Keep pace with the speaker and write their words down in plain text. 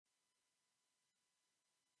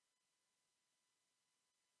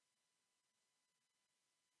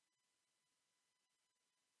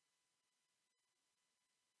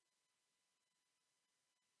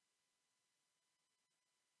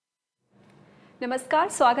नमस्कार,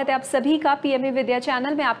 स्वागत है आप सभी का PMeVIDYA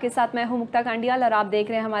चैनल में। आपके साथ मैं हूं मुक्ता कांडियाल और आप देख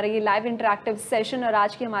रहे हैं हमारे ये लाइव इंटरैक्टिव सेशन। और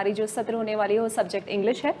आज की हमारी जो सत्र होने वाली है वो सब्जेक्ट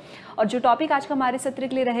इंग्लिश है और जो टॉपिक आज का हमारे सत्र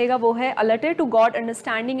के लिए रहेगा वो है a letter to God,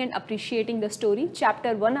 understanding and appreciating the story.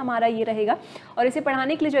 Chapter 1 हमारा ये रहेगा और इसे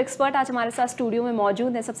पढ़ाने के लिए जो एक्सपर्ट आज हमारे साथ स्टूडियो में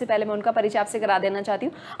मौजूद है, सबसे पहले मैं उनका परिचय आपसे करा देना चाहती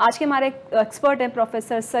हूँ। आज के हमारे एक्सपर्ट हैं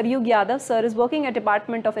professor Saryu Yadav. Sir is working at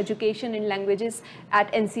department of education in languages eight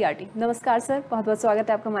NCERT। नमस्कार सर, बहुत बहुत स्वागत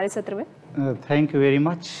है आपका हमारे सत्र में। Thank you very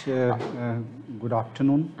much, good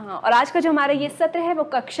afternoon. और आज का जो हमारा ये सत्र है वो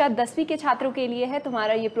कक्षा 10वीं के छात्रों के लिए है। तो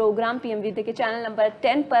हमारा ये प्रोग्राम PMeVIDYA के चैनल नंबर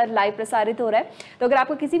 10 पर लाइव प्रसारित हो रहा है। तो अगर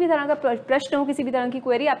आपको किसी भी तरह का प्रश्न हो, किसी भी तरह की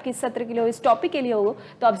क्वेरी आपकी इस सत्र के लिए हो, इस टॉपिक के लिए हो,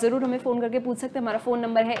 तो आप जरूर हमें फोन करके पूछ सकते हैं। हमारा फोन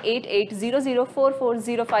नंबर है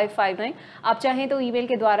 8800440559। आप चाहें तो ईमेल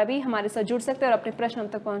के द्वारा भी हमारे साथ जुड़ सकते हैं और अपने प्रश्न हम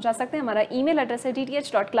तक पहुंचा सकते हैं। हमारा ईमेल एड्रेस है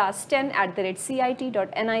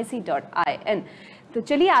dth.class10@cit.nic.in। तो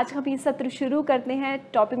चलिए आज हम ये सत्र शुरू करते हैं।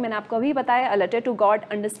 टॉपिक मैंने आपको अभी बताया, a letter to God,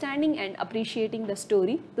 understanding and appreciating the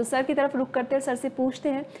story. तो सर की तरफ रुक करते हैं, सर से पूछते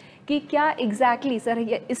हैं कि क्या एग्जैक्टली सर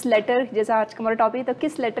ये इस लेटर, जैसा आज का हमारा टॉपिक है, तो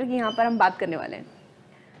किस लेटर की यहाँ पर हम बात करने वाले हैं?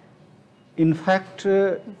 In fact,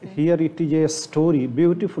 here it is a story,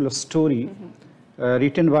 beautiful story,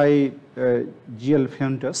 written by G.L.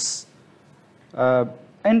 Fuentes.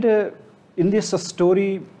 And in this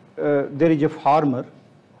story, there is a farmer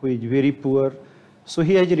who is very poor. So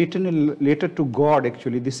he has written a letter to God.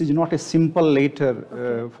 Actually, this is not a simple letter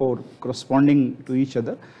for corresponding to each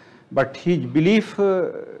other, but his belief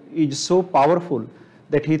is so powerful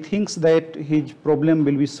that he thinks that his problem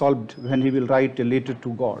will be solved when he will write a letter to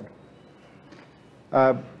God.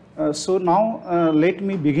 So now let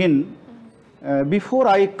me begin. Before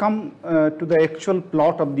I come to the actual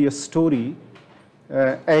plot of the story,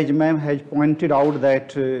 as ma'am has pointed out that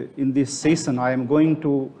in this session I am going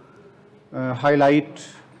to highlight,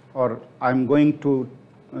 or I'm going to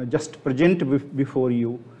just present before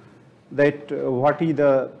you that what is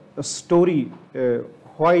the story,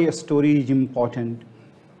 why a story is important,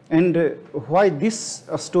 and why this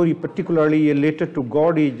story, particularly a letter to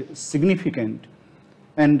God, is significant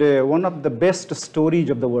and one of the best stories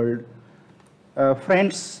of the world.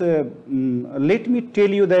 Friends, let me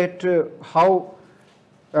tell you that how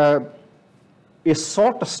a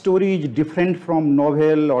short story is different from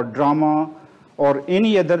novel or drama or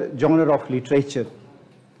any other genre of literature.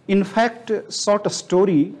 In fact, short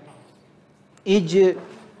story is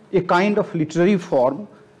a kind of literary form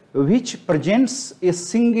which presents a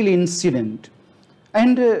single incident,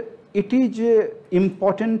 and it is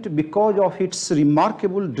important because of its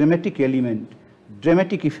remarkable dramatic element,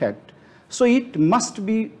 dramatic effect. So it must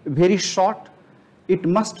be very short, it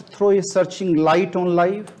must throw a searching light on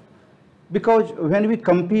life. Because when we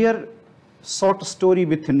compare short story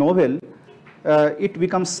with a novel, it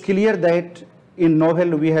becomes clear that in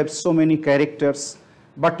novel we have so many characters,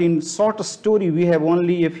 but in short story we have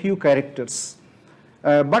only a few characters.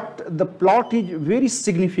 But the plot is very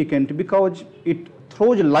significant because it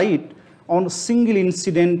throws light on a single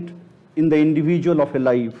incident in the individual of a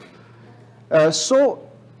life.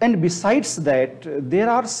 And besides that, there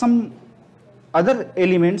are some other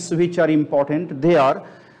elements which are important. They are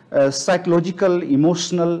psychological,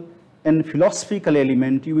 emotional, and philosophical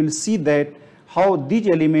element. You will see that how these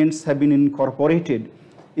elements have been incorporated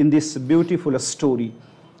in this beautiful story.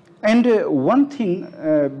 And one thing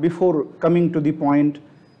before coming to the point,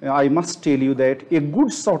 I must tell you that a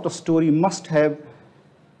good sort of story must have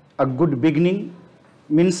a good beginning,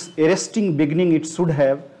 means arresting beginning it should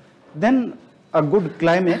have, then a good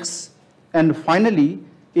climax, and finally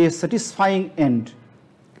a satisfying end.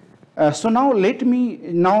 So now let me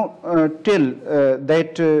tell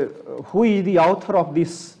that who is the author of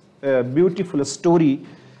this beautiful story,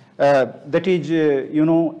 that is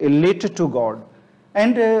a letter to God.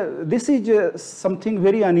 And this is something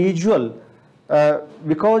very unusual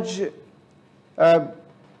because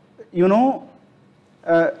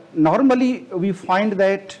normally we find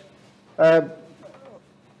that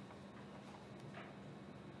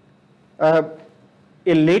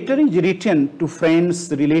a letter is written to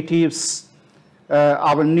friends, relatives,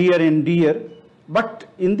 our near and dear. But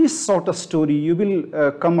in this sort of story, you will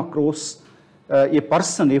come across a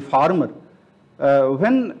person, a farmer,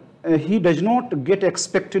 when he does not get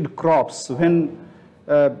expected crops, when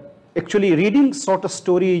actually reading sort of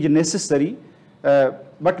story is necessary.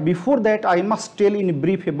 But before that, I must tell in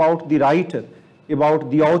brief about the writer, about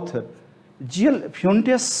the author. G.L.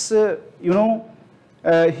 Fuentes,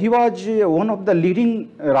 he was one of the leading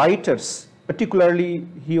writers. Particularly,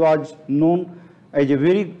 he was known as a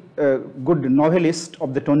very good novelist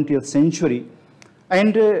of the 20th century.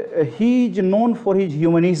 And he is known for his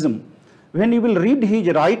humanism. when you will read his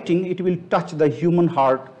writing, it will touch the human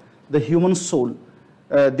heart, the human soul.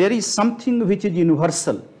 There is something which is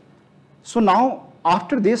universal. So now,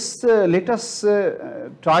 after this, let us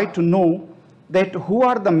try to know that who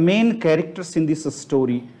are the main characters in this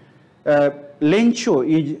story. Lencho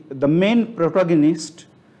is the main protagonist,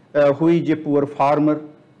 who is a poor farmer,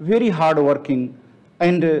 very hard-working,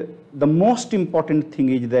 and the most important thing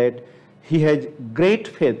is that he has great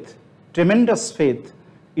faith, tremendous faith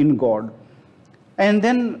in God. And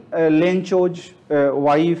then Lencho's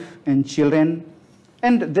wife and children,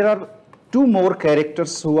 and there are two more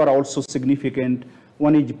characters who are also significant.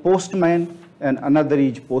 One is postman and another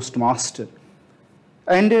is postmaster.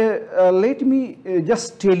 And let me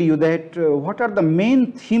just tell you that what are the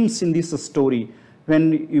main themes in this story.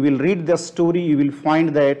 When you will read the story, you will find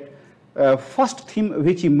that first theme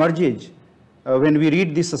which emerges when we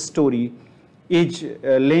read this story is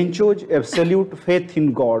Lencho's absolute faith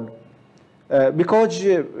in God. Because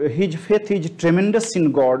his faith is tremendous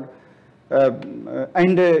in God,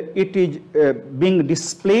 and it is being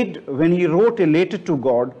displayed when he wrote a letter to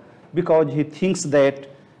God, because he thinks that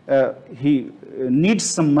he needs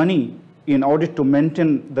some money in order to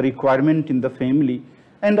maintain the requirement in the family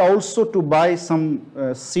and also to buy some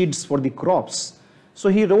seeds for the crops. So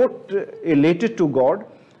he wrote a letter to God,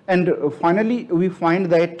 and finally we find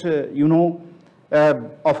that,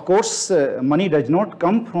 of course, money does not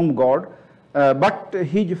come from God, but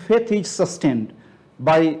his faith is sustained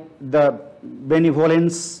by the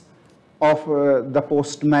benevolence of the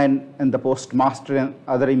postman and the postmaster and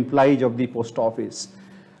other employees of the post office.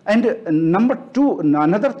 And number two,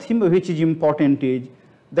 another theme which is important is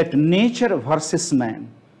that nature versus man.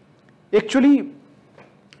 Actually,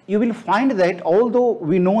 you will find that although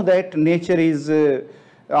we know that nature is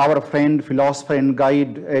our friend, philosopher and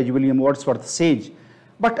guide, as William Wordsworth says,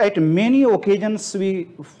 but at many occasions we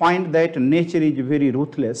find that nature is very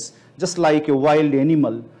ruthless, just like a wild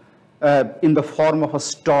animal, in the form of a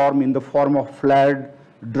storm, in the form of flood,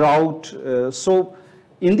 drought. So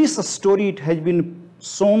in this story it has been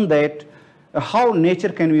shown that how nature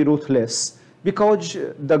can be ruthless, because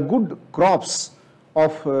the good crops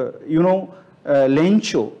of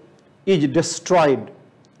Lencho is destroyed,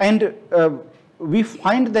 and we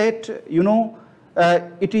find that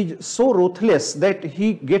it is so ruthless that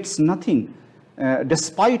he gets nothing.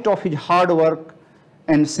 Despite of his hard work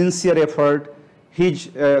and sincere effort, his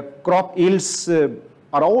crop yields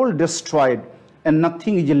are all destroyed and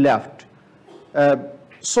nothing is left.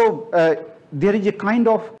 So there is a kind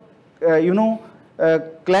of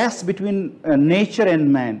clash between nature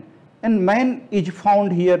and man is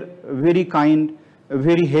found here very kind,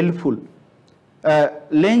 very helpful.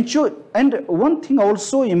 Lencho, and one thing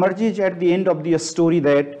also emerges at the end of the story,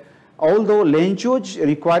 that although Lencho's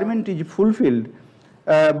requirement is fulfilled,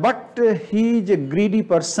 but he is a greedy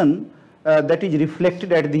person, that is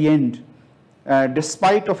reflected at the end.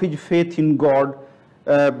 Despite of his faith in God,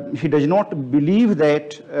 he does not believe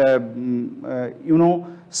that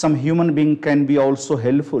some human being can be also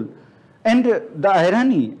helpful. And the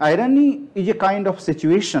irony is a kind of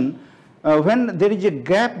situation when there is a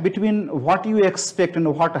gap between what you expect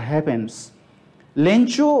and what happens.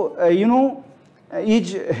 Lencho,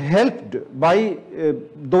 is helped by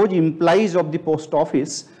those employees of the post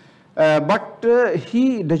office, but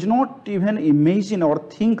he does not even imagine or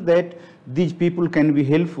think that these people can be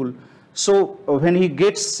helpful. So when he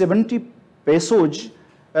gets 70 pesos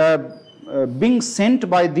being sent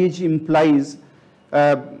by these employees,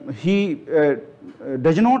 he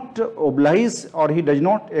does not oblige or he does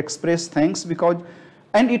not express thanks,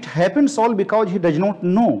 and it happens all because he does not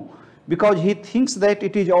know, because he thinks that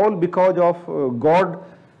it is all because of God,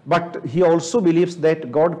 but he also believes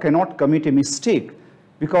that God cannot commit a mistake,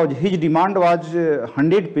 because his demand was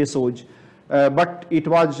 100 pesos, but it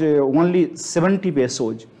was only 70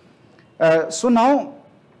 pesos. So now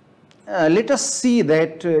let us see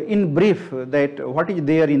that in brief that what is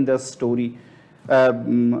there in the story,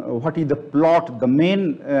 what is the plot, the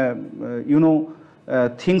main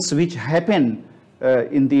things which happen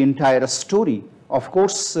in the entire story. Of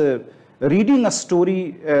course, reading a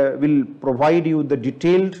story will provide you the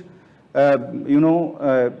detailed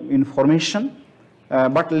information,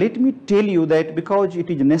 but let me tell you that because it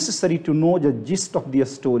is necessary to know the gist of the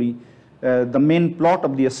story, the main plot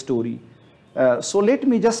of the story. So let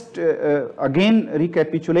me just again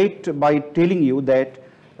recapitulate by telling you that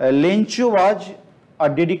Lencho was a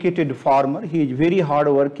dedicated farmer. He is very hard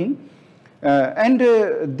working, and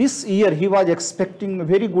this year he was expecting a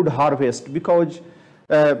very good harvest, because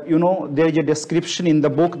there is a description in the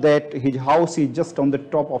book that his house is just on the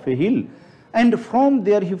top of a hill, And from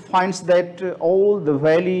there he finds that all the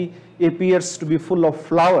valley appears to be full of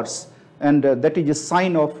flowers, and that is a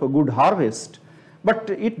sign of a good harvest. But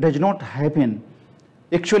it does not happen.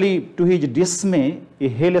 Actually, to his dismay, a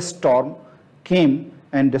hailstorm came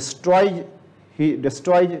and destroyed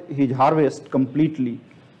his harvest completely.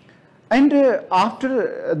 And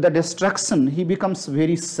after the destruction, he becomes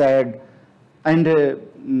very sad, and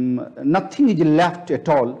nothing is left at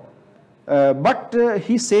all. But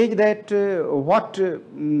he says that what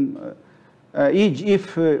is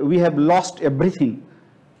if we have lost everything?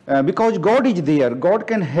 Because God is there, God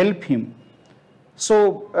can help him.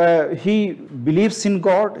 So he believes in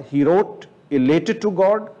God, he wrote a letter to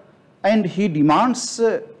God, and he demands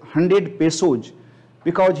 100 pesos,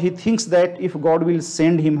 because he thinks that if God will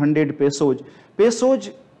send him 100 pesos.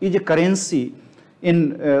 Pesos is a currency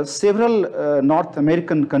in several North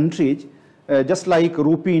American countries, just like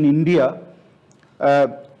rupee in India.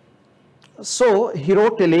 So he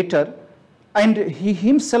wrote a letter, and he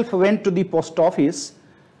himself went to the post office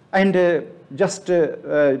and just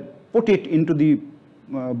put it into the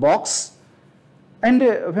box. And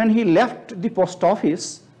when he left the post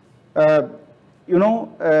office, the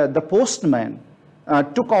postman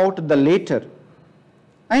took out the letter,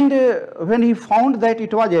 and when he found that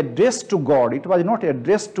it was addressed to God, it was not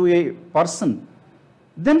addressed to a person,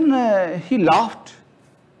 then he laughed,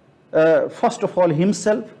 first of all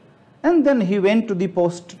himself, and then he went to the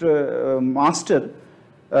postmaster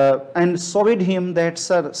and showed him that,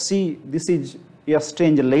 sir, see, this is a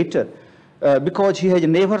strange letter, because he has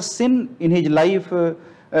never seen in his life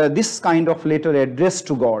this kind of letter addressed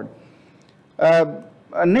to God.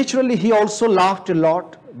 Naturally, he also laughed a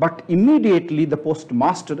lot, but immediately the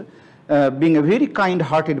postmaster, being a very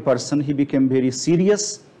kind-hearted person, he became very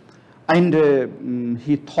serious, and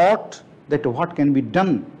he thought that what can be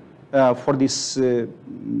done for this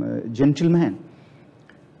gentleman.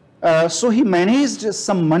 So he managed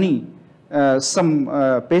some money,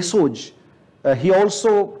 some pesos. He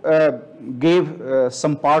also gave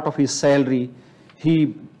some part of his salary.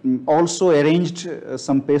 He also arranged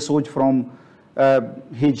some pesos from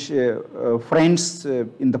his friends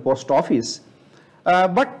in the post office.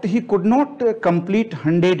 But he could not complete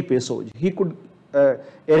 100 pesos. He could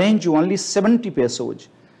arrange only 70 pesos.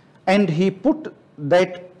 And he put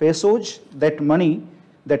that pesos, that money,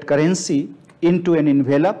 that currency into an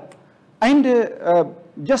envelope and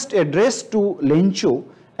just addressed to Lencho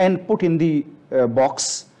and put in the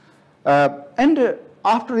box. And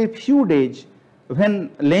after a few days, when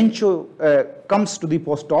Lencho comes to the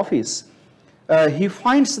post office, he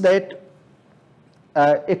finds that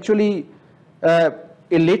actually a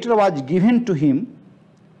letter was given to him,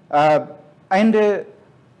 and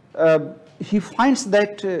he finds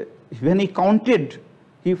that when he counted,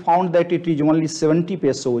 he found that it is only 70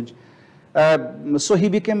 pesos. So he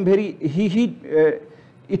became very,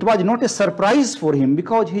 it was not a surprise for him,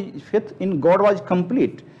 because his faith in God was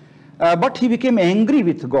complete. But he became angry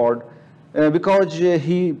with God, because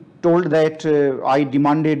he told that I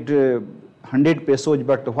demanded 100 pesos,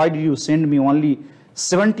 but why did you send me only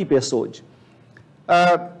 70 pesos?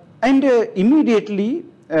 And immediately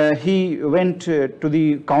he went to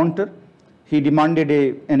the counter. He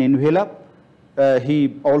demanded an envelope.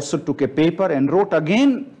 He also took a paper and wrote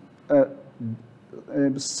again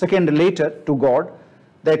second letter to God,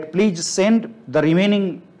 that please send the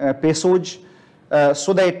remaining pesos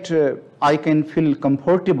so that I can feel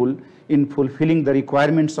comfortable in fulfilling the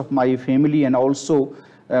requirements of my family, and also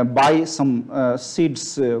buy some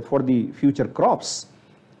seeds for the future crops.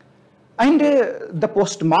 And the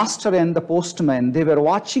postmaster and the postman, they were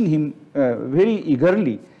watching him very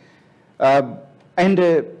eagerly. And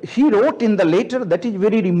he wrote in the letter, that is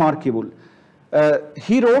very remarkable.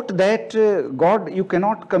 He wrote that, God, you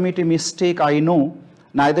cannot commit a mistake, I know,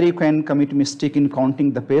 neither you can commit a mistake in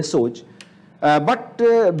counting the pesos. But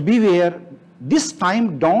beware, this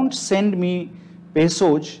time don't send me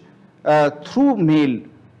pesos through mail,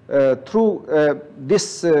 through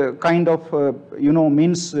this kind of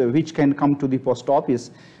means which can come to the post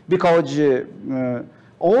office, because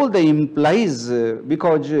all the implies,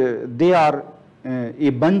 because they are a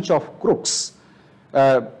bunch of crooks,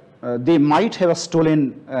 they might have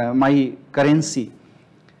stolen my currency.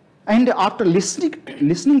 And after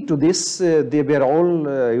listening to this, they were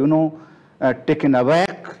all taken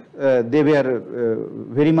aback. They were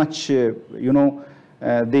very much they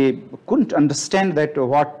couldn't understand that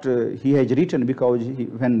what he has written, because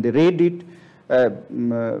when they read it,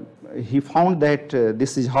 he found that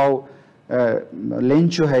this is how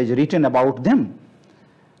Lencho has written about them.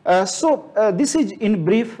 So this is in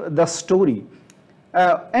brief the story.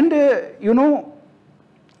 And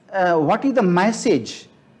what is the message?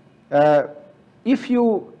 If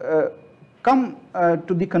you come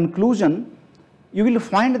to the conclusion, you will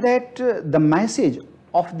find that the message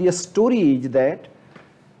of the story is that,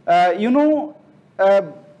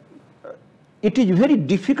 it is very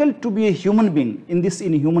difficult to be a human being in this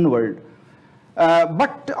inhuman world.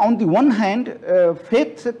 But on the one hand,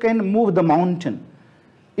 faith can move the mountain.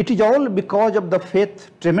 It is all because of the faith,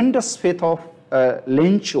 tremendous faith of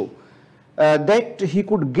Lencho, that he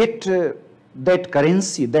could get that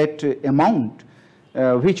currency, that amount,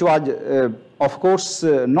 which was, of course,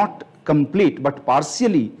 not complete, but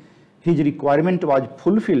partially his requirement was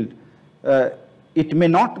fulfilled. It may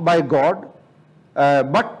not by God,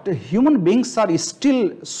 but human beings are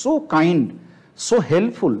still so kind, so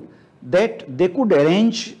helpful, that they could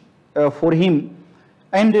arrange for him,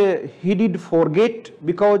 and he did forget,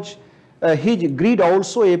 because his greed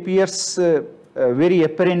also appears very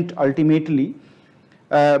apparent ultimately.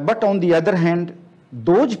 But on the other hand,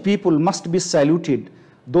 those people must be saluted,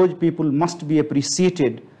 those people must be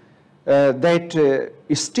appreciated, that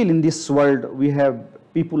still in this world we have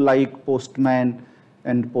people like postman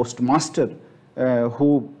and postmaster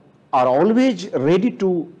who are always ready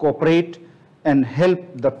to cooperate and help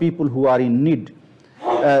the people who are in need.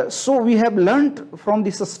 So we have learned from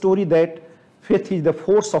this story that faith is the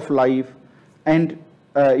force of life, and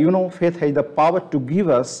faith has the power to give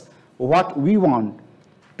us what we want,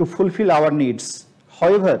 to fulfill our needs.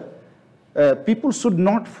 However, people should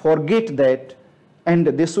not forget that, and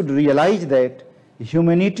they should realize that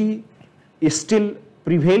humanity still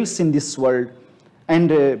prevails in this world,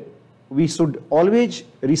 and we should always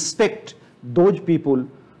respect those people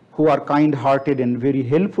who are kind-hearted and very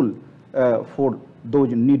helpful for those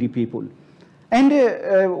needy people. And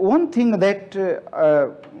one thing that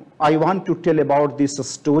I want to tell about this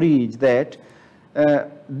story is that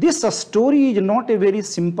this story is not a very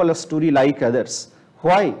simple story like others.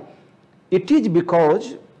 Why? It is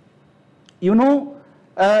because, no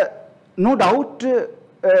doubt,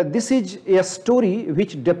 this is a story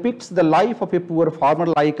which depicts the life of a poor farmer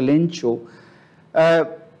like Lencho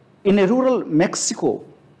in a rural Mexico.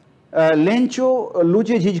 Lencho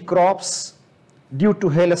loses his crops due to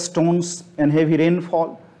hailstones and heavy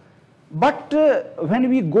rainfall. But when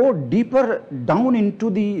we go deeper down into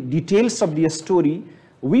the details of the story,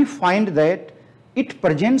 we find that it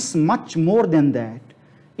presents much more than that.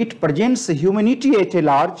 It presents humanity at a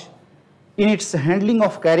large in its handling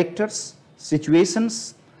of characters,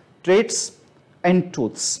 situations, traits, and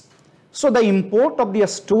truths. So the import of the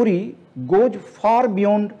story goes far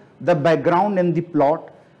beyond the background and the plot,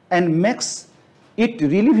 and makes it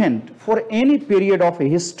relevant for any period of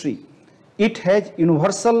history. It has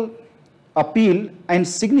universal appeal and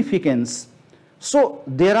significance. So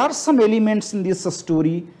there are some elements in this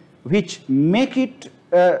story which make it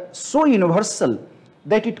so universal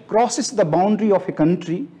that it crosses the boundary of a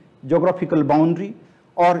country, geographical boundary,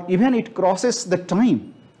 or even it crosses the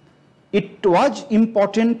time. It was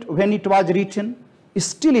important when it was written,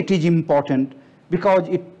 still it is important, because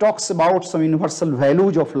it talks about some universal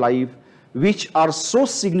values of life which are so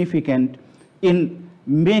significant in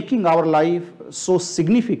making our life so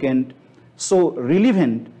significant, so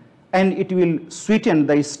relevant, and it will sweeten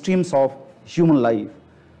the streams of human life.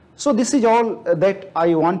 So this is all that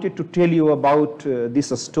I wanted to tell you about this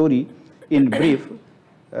story in brief.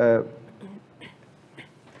 Well,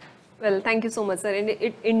 thank you so much, sir. And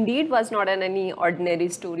it indeed was not any ordinary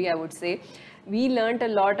story, I would say. We learned a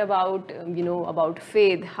lot about, about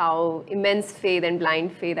faith, how immense faith and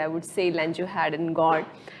blind faith, I would say, Lencho had in God.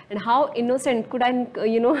 And how innocent, could I,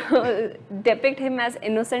 depict him as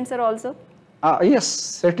innocent, sir, also? Yes,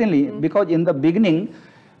 certainly, because in the beginning,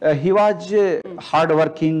 he was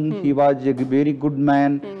hardworking, he was a very good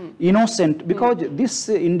man, innocent, because this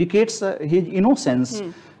indicates his innocence.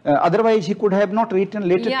 Otherwise, he could have not written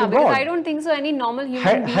letter to God. I don't think so. Any normal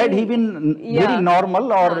human being, had he been very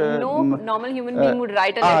normal, or no normal human being would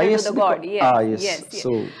write a letter to the God. Yes.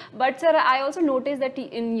 So, but sir, I also noticed that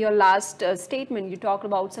in your last statement, you talked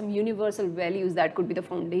about some universal values that could be the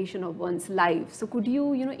foundation of one's life. So, could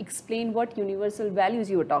you, explain what universal values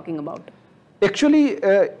you were talking about? Actually,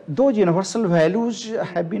 those universal values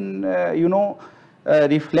have been,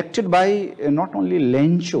 reflected by not only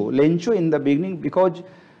Lencho in the beginning, because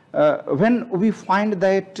when we find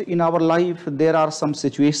that in our life there are some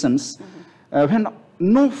situations when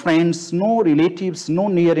no friends, no relatives, no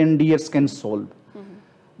near and dears can solve,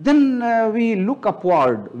 then we look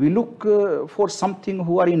upward, we look for something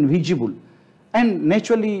who are invisible, and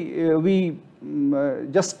naturally we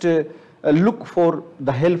just look for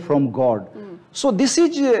the help from God. So this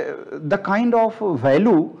is the kind of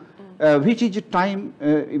value which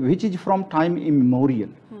is from time immemorial,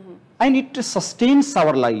 and it sustains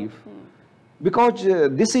our life, because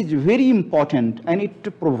this is very important, and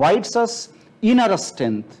it provides us inner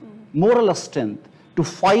strength, moral strength to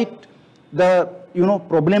fight the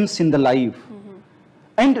problems in the life.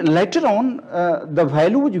 And later on, the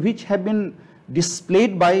values which have been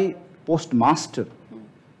displayed by postmaster.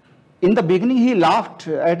 In the beginning, he laughed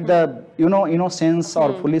at the innocence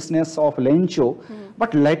or foolishness of Lencho,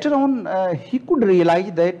 but later on, he could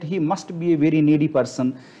realize that he must be a very needy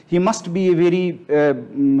person. He must be a very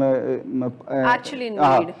actually in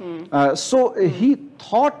need. So he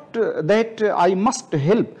thought that I must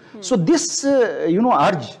help. So this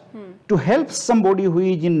urge to help somebody who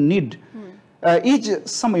is in need is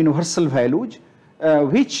some universal values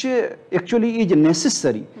which actually is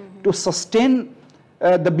necessary to sustain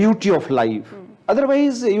the beauty of life.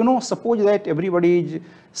 Otherwise, suppose that everybody is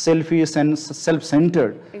selfish and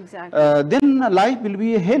self-centered, exactly. Then life will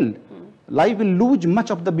be a hell. Life will lose much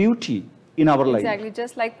of the beauty in our life. Exactly,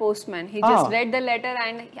 just like postman. He just read the letter,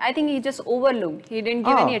 and I think he just overlooked. He didn't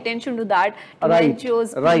give any attention to that, to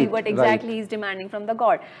Lencho's plea, what exactly he's demanding from the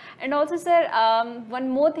God. And also, sir, one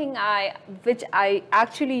more thing which I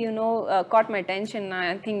actually, caught my attention,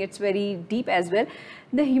 I think it's very deep as well,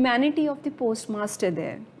 the humanity of the postmaster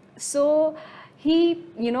there. So he,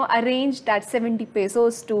 arranged that 70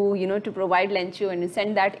 pesos to, to provide Lencho and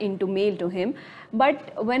send that into mail to him.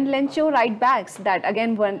 But when Lencho write back that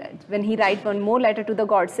again, when he write one more letter to the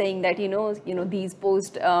God saying that, these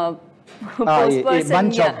post person,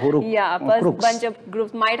 bunch of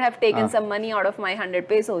groups might have taken some money out of my 100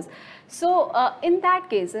 pesos. So in that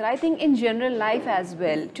case, I think in general life as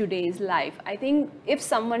well, today's life, I think if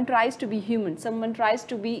someone tries to be human, someone tries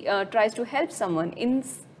to help someone in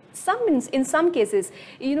some cases,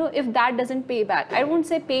 if that doesn't pay back, I won't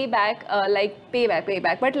say payback like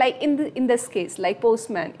payback, but like in this case, like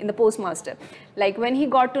postmaster, like when he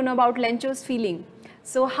got to know about Lencho's feeling,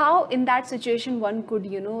 so how in that situation one could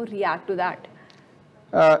react to that?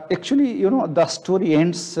 Actually, the story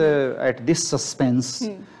ends at this suspense.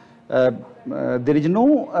 There is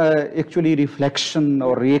no actually reflection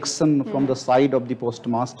or reaction from the side of the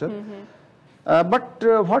postmaster. But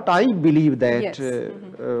what I believe that,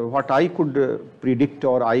 what I could predict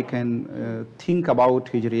or I can think about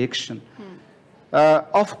his reaction.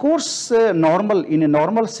 Of course, in a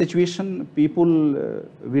normal situation, people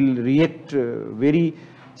will react very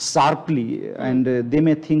sharply, and they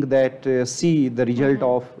may think that see the result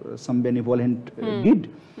of some benevolent deed.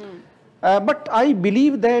 But I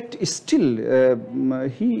believe that still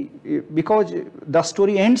because the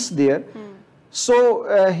story ends there,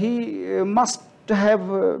 so he must have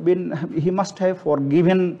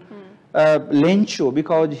forgiven Lencho,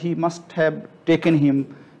 because he must have taken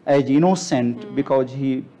him as innocent, because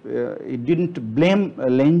he didn't blame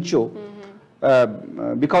Lencho.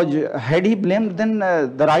 Because had he blamed, then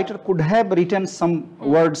the writer could have written some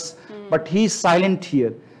words, but he is silent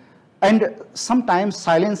here. And sometimes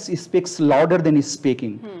silence speaks louder than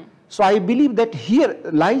speaking. So I believe that here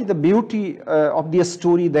lies the beauty of the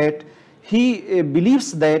story, that he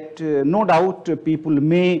believes that no doubt people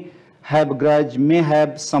may have grudge, may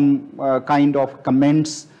have some kind of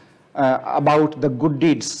comments about the good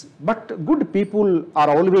deeds, but good people are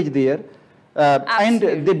always there, and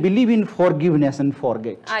they believe in forgiveness and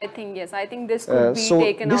forget. I think, yes, I think this could be so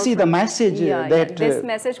taken this out is the message that this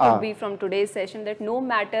message could be from today's session, that no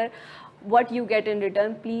matter what you get in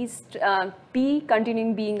return, please be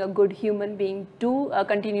continuing being a good human being,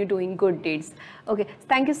 continue doing good deeds. Okay,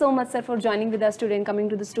 thank you so much, sir, for joining with us today and coming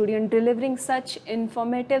to the studio and delivering such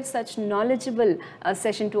informative, such knowledgeable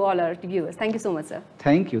session to all our viewers. Thank you so much, sir.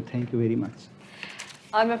 Thank you very much.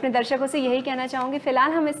 और मैं अपने दर्शकों से यही कहना चाहूँगी,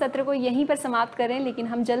 फिलहाल हम इस सत्र को यहीं पर समाप्त करें, लेकिन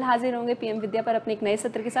हम जल्द हाजिर होंगे पीएम विद्या पर अपने एक नए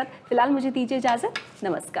सत्र के साथ। फिलहाल मुझे दीजिए इजाज़त,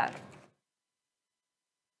 नमस्कार।